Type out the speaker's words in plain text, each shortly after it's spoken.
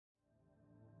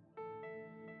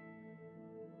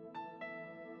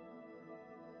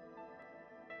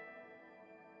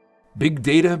Big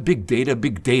data, big data,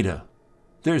 big data.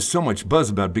 There's so much buzz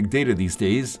about big data these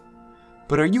days.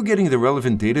 But are you getting the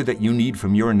relevant data that you need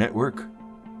from your network?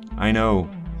 I know.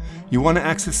 You want to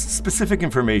access specific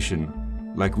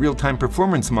information, like real-time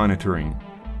performance monitoring,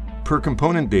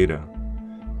 per-component data,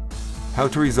 how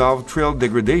to resolve trail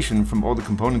degradation from all the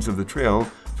components of the trail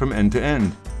from end to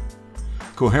end,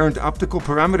 coherent optical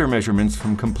parameter measurements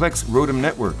from complex ROADM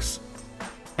networks,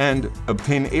 and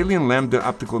obtain alien lambda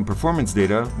optical and performance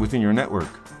data within your network.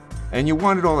 And you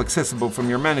want it all accessible from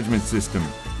your management system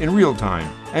in real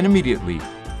time and immediately,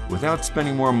 without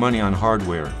spending more money on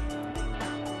hardware.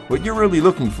 What you're really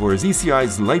looking for is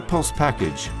ECI's LightPULSE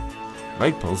package.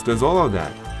 LightPULSE does all of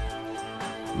that.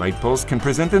 LightPULSE can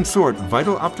present and sort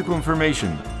vital optical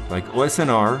information like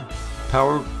OSNR,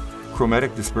 power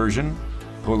chromatic dispersion,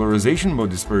 polarization mode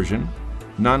dispersion,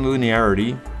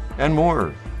 nonlinearity, and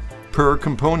more, per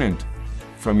component,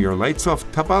 from your LightSoft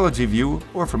topology view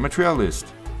or from a trail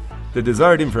list. The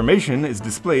desired information is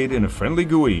displayed in a friendly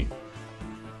GUI.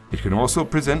 It can also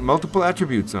present multiple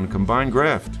attributes on a combined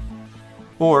graph,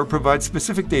 or provide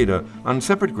specific data on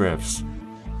separate graphs.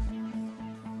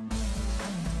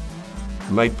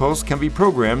 LightPULSE can be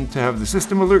programmed to have the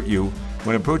system alert you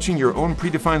when approaching your own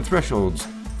predefined thresholds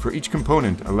for each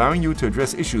component, allowing you to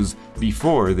address issues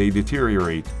before they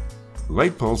deteriorate.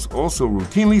 LightPULSE also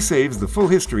routinely saves the full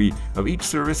history of each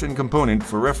service and component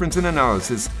for reference and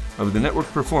analysis of the network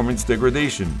performance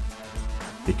degradation.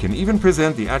 It can even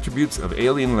present the attributes of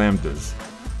alien lambdas.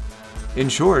 In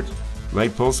short,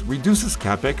 LightPULSE reduces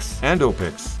CapEx and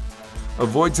OpEx,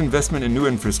 avoids investment in new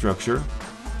infrastructure,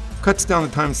 cuts down the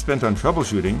time spent on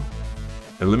troubleshooting,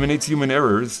 eliminates human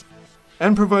errors,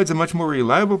 and provides a much more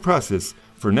reliable process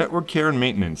for network care and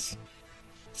maintenance.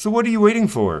 So what are you waiting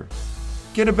for?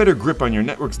 Get a better grip on your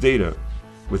network's data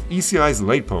with ECI's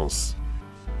LightPULSE.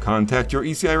 Contact your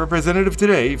ECI representative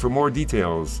today for more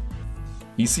details.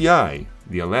 ECI,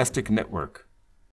 the Elastic Network.